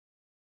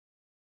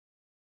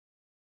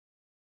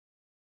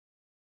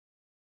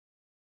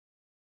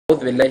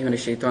أعوذ بالله من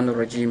الشيطان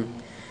الرجيم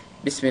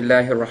بسم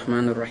الله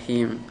الرحمن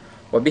الرحيم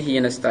وبه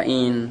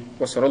نستعين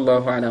وصلى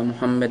الله على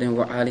محمد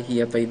وآله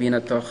الطيبين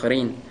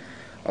الطاهرين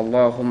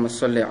اللهم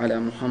صل على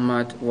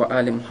محمد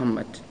وآل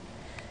محمد.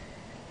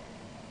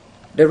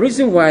 The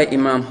reason why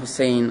Imam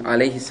Husayn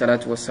alayhi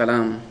salatu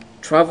wasalam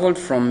traveled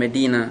from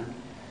Medina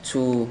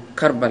to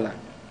Karbala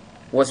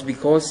was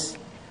because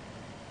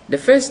the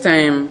first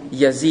time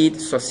Yazid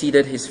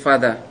succeeded his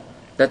father,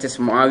 that is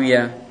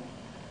Muawiyah,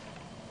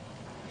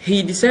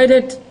 he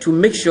decided to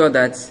make sure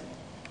that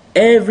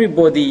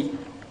everybody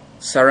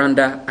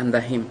surrender under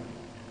him,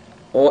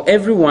 or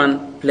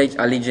everyone pledge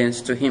allegiance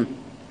to him.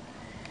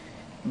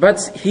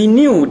 But he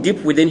knew deep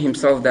within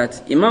himself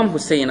that Imam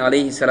Husayn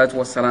alayhi salatu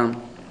wasalam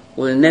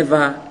will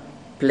never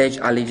pledge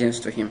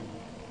allegiance to him.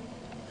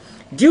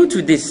 Due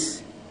to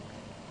this,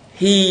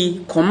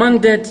 he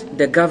commanded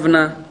the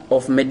governor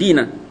of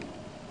Medina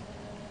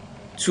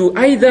to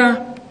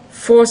either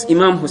force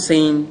Imam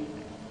Husayn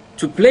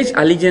to pledge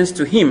allegiance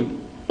to him,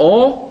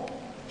 or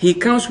he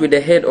comes with the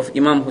head of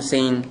Imam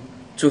Husayn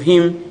to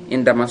him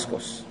in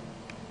Damascus.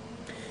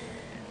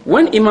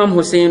 When Imam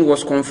Husayn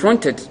was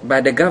confronted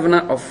by the governor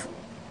of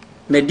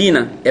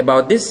Medina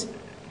about this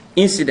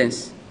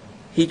incident,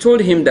 he told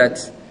him that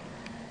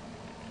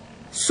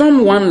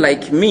someone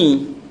like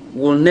me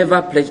will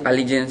never pledge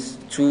allegiance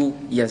to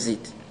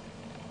Yazid.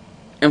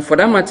 And for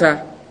that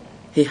matter,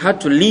 he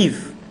had to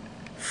leave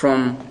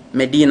from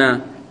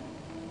Medina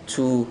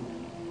to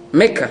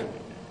Mecca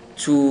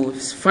to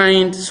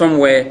find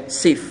somewhere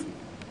safe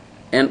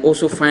and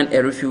also find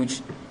a refuge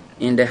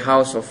in the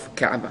house of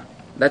Kaaba.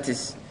 That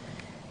is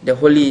the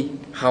holy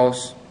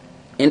house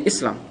in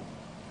Islam.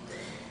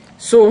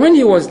 So when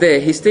he was there,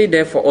 he stayed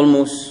there for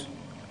almost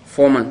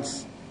 4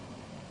 months.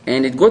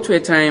 And it got to a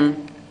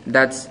time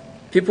that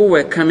people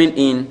were coming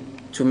in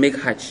to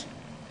make Hajj.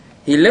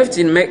 He left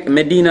in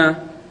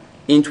Medina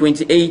in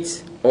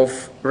 28th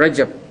of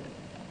Rajab.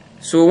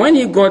 So when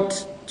he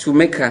got to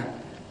Mecca,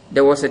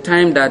 there was a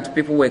time that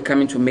people were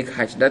coming to make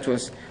Hajj. That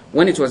was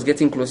when it was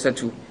getting closer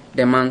to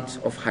the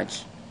month of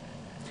Hajj.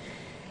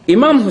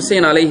 Imam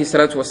Husayn alayhi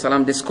salatu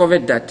wasalam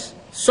discovered that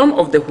some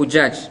of the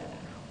Hujjaj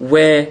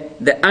were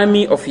the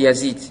army of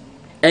Yazid,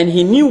 and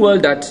he knew well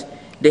that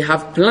they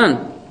have planned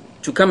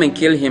to come and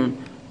kill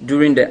him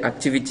during the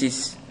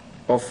activities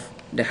of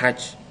the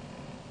Hajj.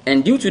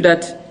 And due to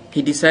that,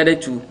 he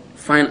decided to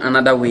find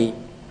another way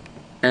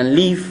and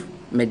leave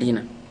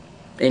Medina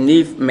and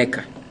leave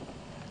Mecca.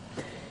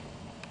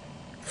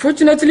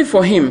 Fortunately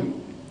for him,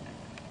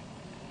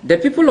 the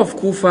people of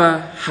Kufa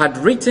had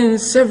written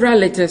several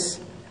letters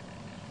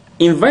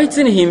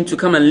inviting him to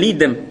come and lead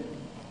them,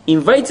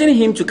 inviting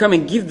him to come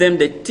and give them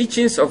the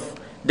teachings of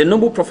the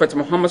noble Prophet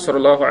Muhammad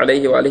sallallahu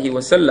alaihi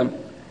wasallam,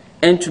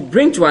 and to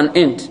bring to an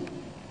end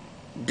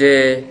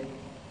the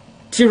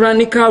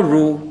tyrannical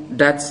rule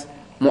that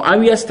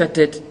Muawiyah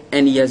started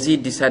and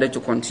Yazid decided to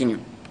continue.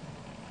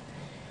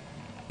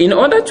 In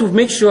order to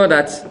make sure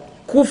that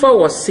Kufa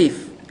was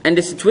safe and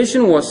the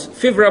situation was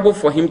favorable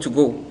for him to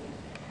go,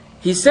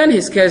 he sent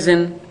his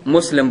cousin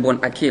Muslim bin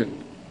Aqil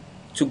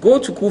to go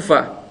to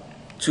Kufa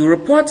to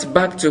report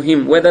back to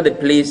him whether the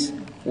place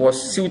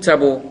was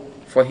suitable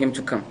for him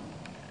to come.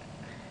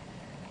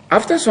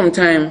 After some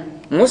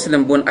time,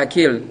 Muslim bin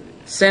Aqil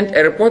sent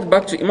a report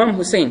back to Imam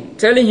Husayn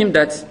telling him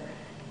that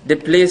the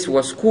place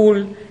was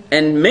cool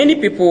and many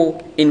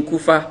people in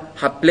Kufa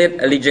had pledged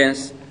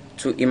allegiance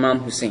to Imam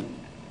Husayn.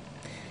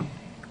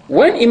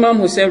 When Imam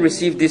Husayn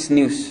received this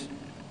news,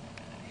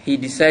 he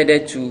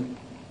decided to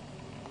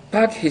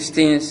pack his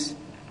things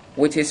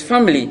with his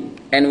family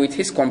and with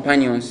his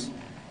companions.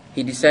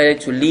 He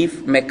decided to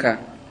leave Mecca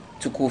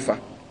to Kufa.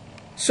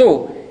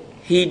 So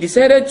he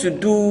decided to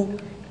do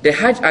the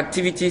Hajj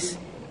activities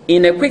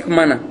in a quick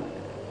manner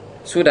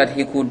so that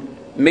he could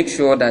make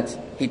sure that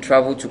he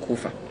traveled to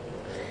Kufa.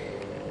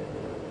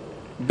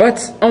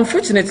 But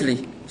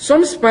unfortunately,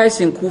 some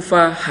spies in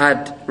Kufa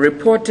had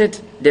reported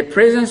the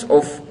presence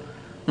of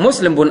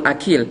Muslim bin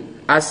Aqil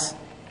as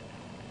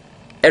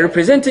a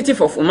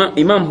representative of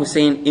Imam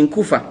Husayn in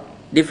Kufa.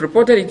 They've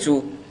reported it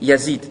to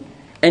Yazid.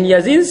 And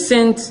Yazid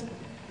sent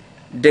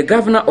the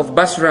governor of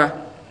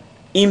Basra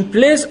in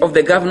place of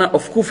the governor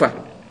of Kufa,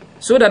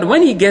 so that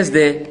when he gets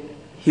there,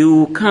 he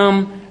will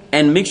come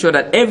and make sure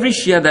that every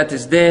Shia that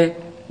is there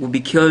will be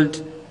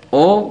killed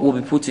or will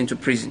be put into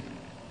prison.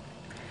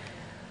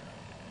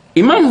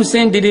 Imam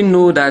Husayn didn't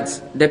know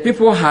that the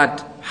people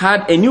had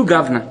a new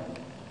governor,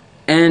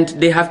 and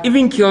they have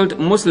even killed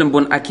Muslim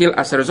bin Aqil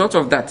as a result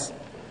of that.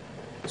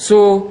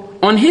 So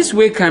on his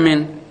way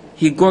coming,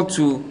 he got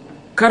to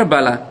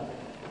Karbala,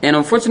 and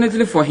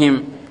unfortunately for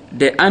him,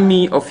 the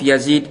army of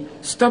Yazid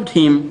stopped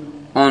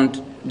him on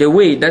the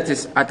way, that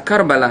is at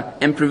Karbala,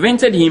 and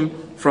prevented him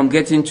from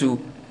getting to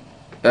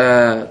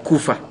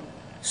Kufa.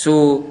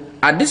 So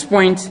at this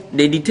point,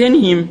 they detained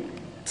him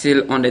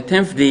till on the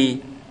 10th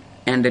day,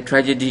 and the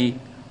tragedy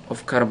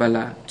of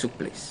Karbala took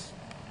place.